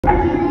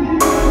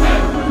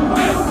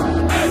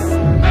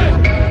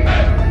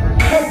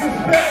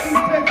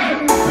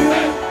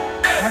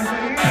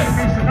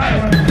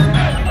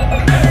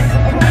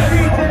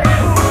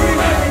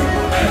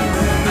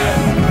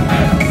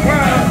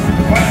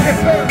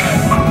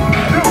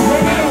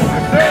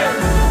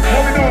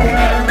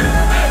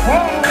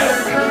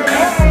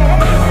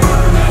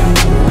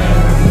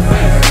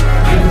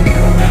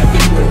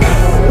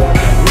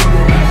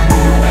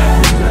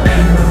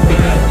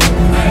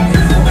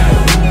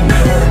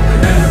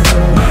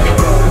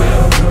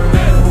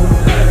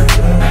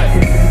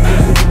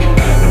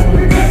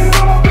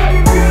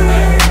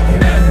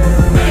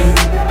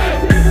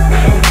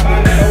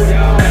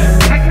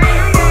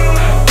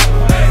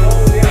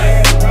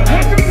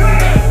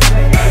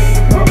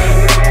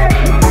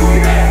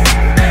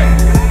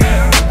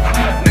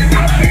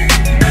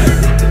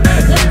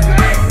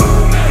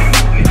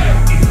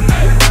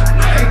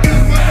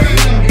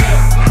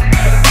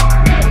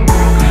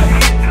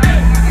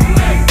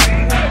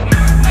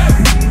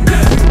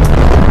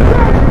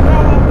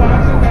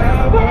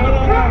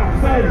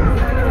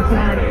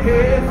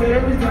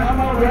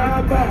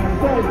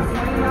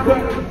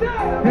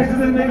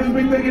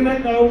thinking they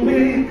know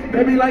me.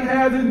 They be like,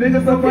 how's this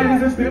nigga so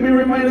famous and still be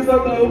remaining so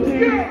low key?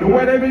 The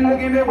way they be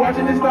looking and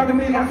watching and stalking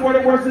me, I swear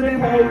the worst of them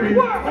hold me.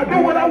 I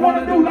do what I want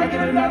to do, like it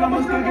or not,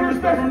 I'ma still get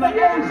respect from the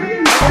OG.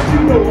 What you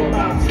know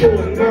about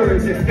schooling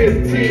birds at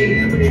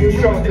 15? When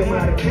you talk them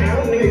out of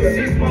town, niggas,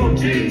 6 more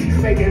G's,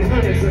 making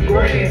hundreds of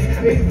grands,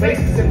 big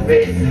faces and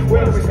fists,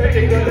 well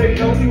respected cause they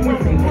know you went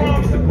from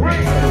crumbs to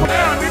grains.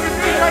 Now, niggas,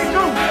 DJ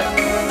do.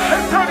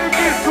 Let's turn this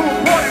bitch to a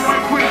party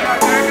right quick,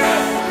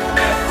 goddammit.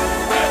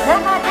 Where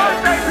my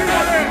birthday people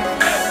at?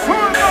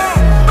 Hands up!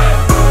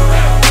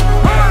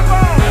 Hands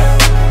up!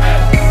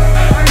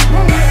 Hey, who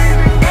we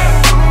eating?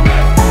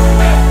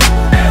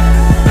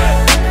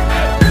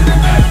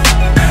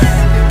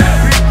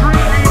 Big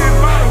drink eating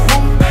bottle,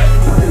 boo.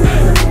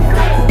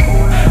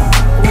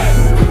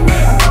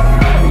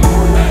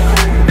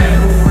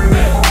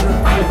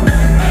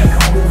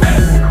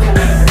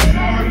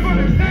 Sorry for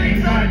the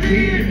things I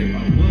did. If I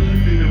was,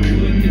 then I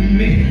wouldn't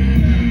admit it.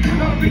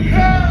 All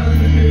because of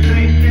the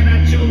life that I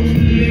chose to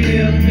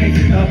live,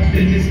 mixed up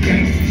in this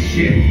gangster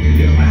shit.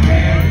 If I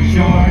had a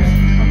choice,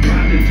 I'd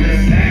probably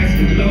just ask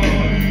the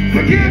Lord,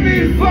 forgive me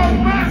for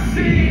my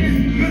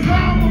sins, cause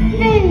I'm a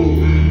fool.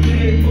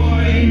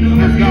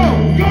 Let's go,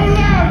 go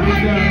live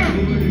right now,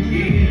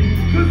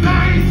 cause I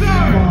ain't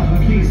sorry. Father,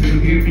 please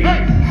forgive me. I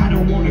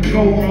don't want to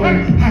go on.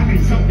 How can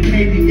something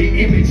made in your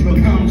image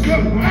become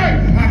so?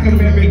 How come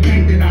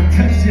everything that I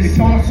touch is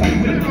false? I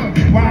will.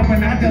 Why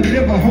when I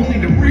deliver only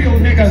the real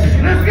niggas?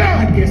 Let's go.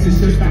 I guess it's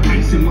just the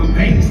ice in my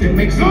veins that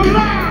makes Go me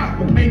live.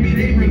 but maybe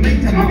they relate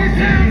to my Talk it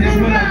down, pain.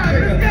 go What I live.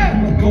 trigger. Let's go.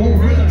 I'm a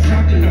gorilla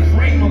trapped in the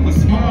frame of a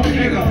small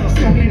nigga.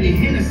 So many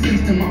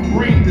Hennessy's to my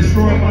brain,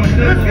 destroy my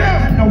liver. Let's go. I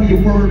know your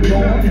word,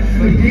 Lord,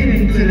 but get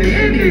into the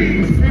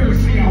ending.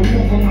 Conspiracy, I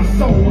walk on my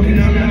soul, and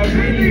I'm not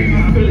ready. I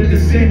feel it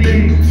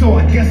descending, so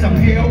I guess I'm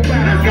hellbound.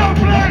 Let's go,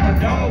 Black. I'm a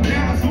dog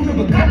now, soon to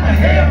become a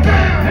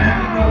hellbound. I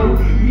know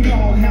we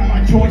all have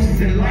our choices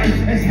in life.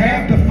 That's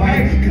half the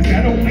fight, cause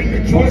I don't make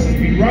the choices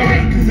be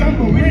right. Cause I'm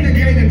a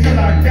renegade until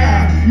I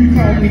die. You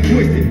call me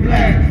Twisted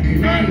Black,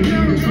 and I ain't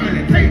even trying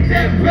to take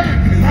that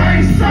back. Cause I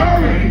ain't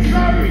sorry.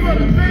 Sorry for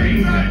the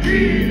things I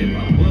did. If I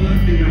was,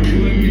 then I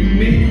wouldn't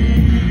admit it.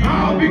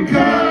 All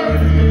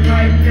because of the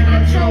life that I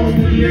chose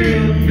to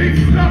live,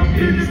 mixed up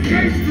in this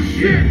gangster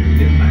shit.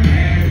 If I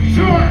had a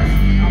Choice,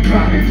 I'll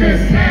probably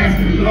just ask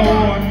the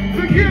Lord,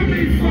 forgive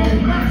me for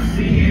my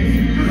sins,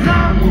 cause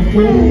I'm a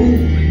fool.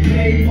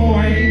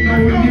 Playboy ain't no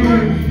you.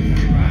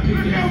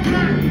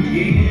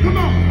 Come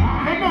on.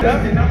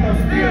 Nothing, I'ma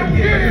still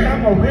get it.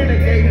 I'm a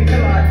renegade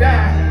until I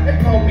die. They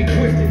call me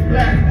Twisted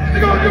Black. They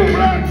gon' do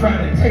what? I'm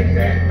trying to take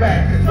that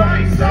back. Cause I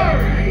ain't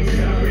sorry.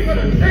 For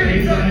the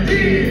things I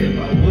did.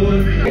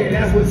 And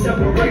that's what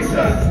separates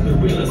us, the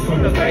realers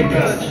from the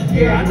fakers.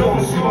 Yeah, I know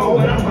I'm small,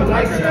 but I'm a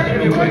lighter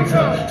anyway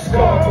tough.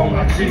 Scar on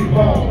my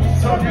cheekbone,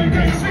 something you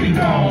can't speak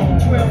on.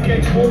 12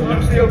 gauge wound,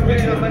 I'm still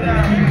bitter, but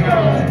now you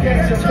gone.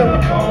 Catch your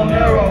telephone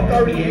arrow,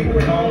 38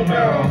 with on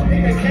barrel.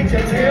 Niggas can't you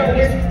tell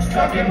it's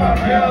stuck in my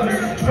pelvis.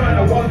 Trying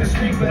to walk the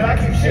street, but I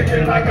keep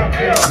shifting like I'm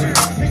Elvis.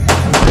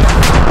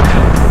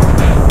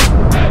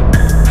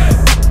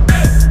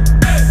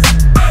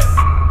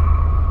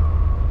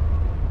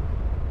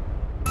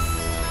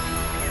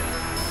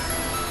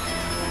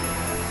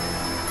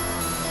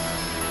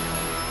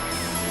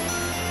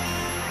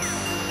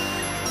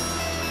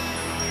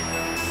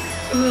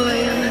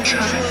 Roy on the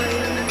track.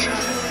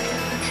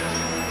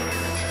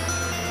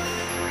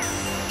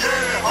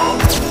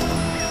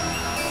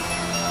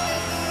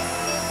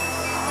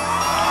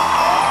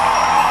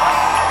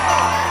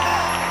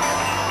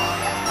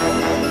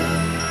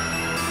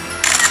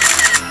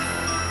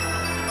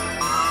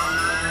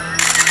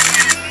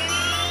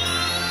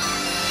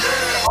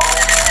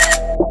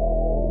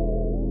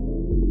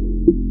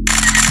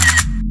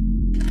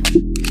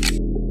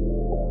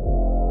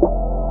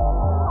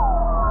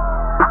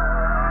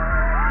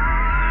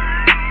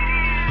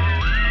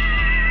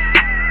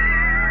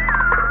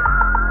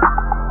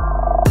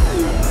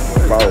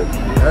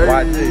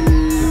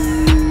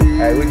 YG.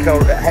 Hey, we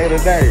come hey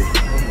today.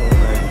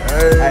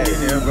 Hey,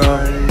 yeah, bro.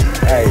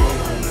 Hey,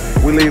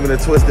 we leaving the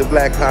Twisted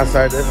Black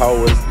concert. This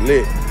hoe was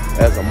lit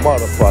as a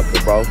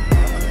motherfucker, bro.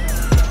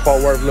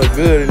 Fort Worth look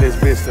good in this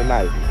bitch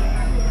tonight.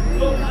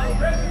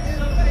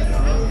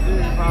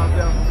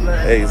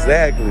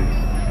 Exactly.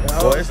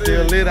 Boy, it's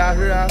still lit out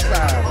here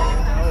outside.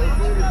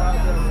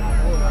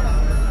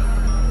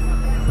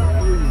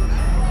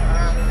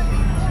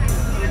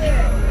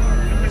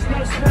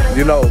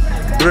 You know,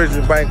 Bridges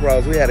and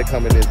Bankrolls, we had to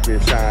come in this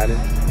bitch shining.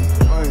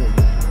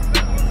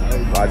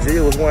 YG,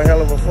 it was one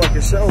hell of a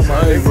fucking show,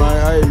 man. Hey,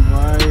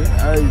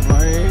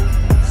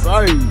 man.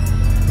 Sorry.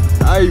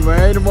 Hey,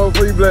 man, ain't no more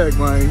free black,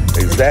 man.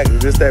 Exactly.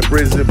 Just that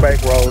Bridges and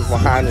Bankrolls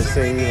behind the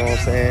scenes, you know what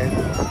I'm saying?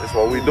 That's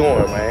what we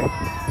doing, man.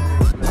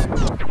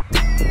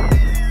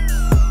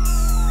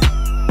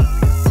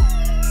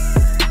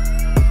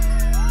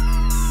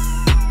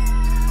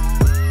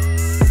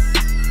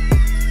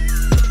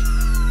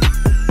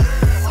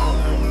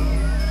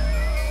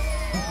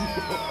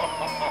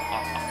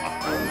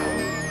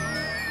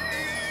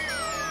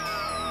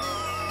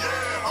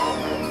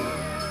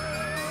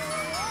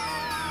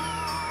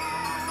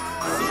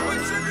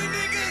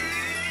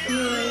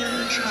 Roy on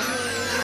the track.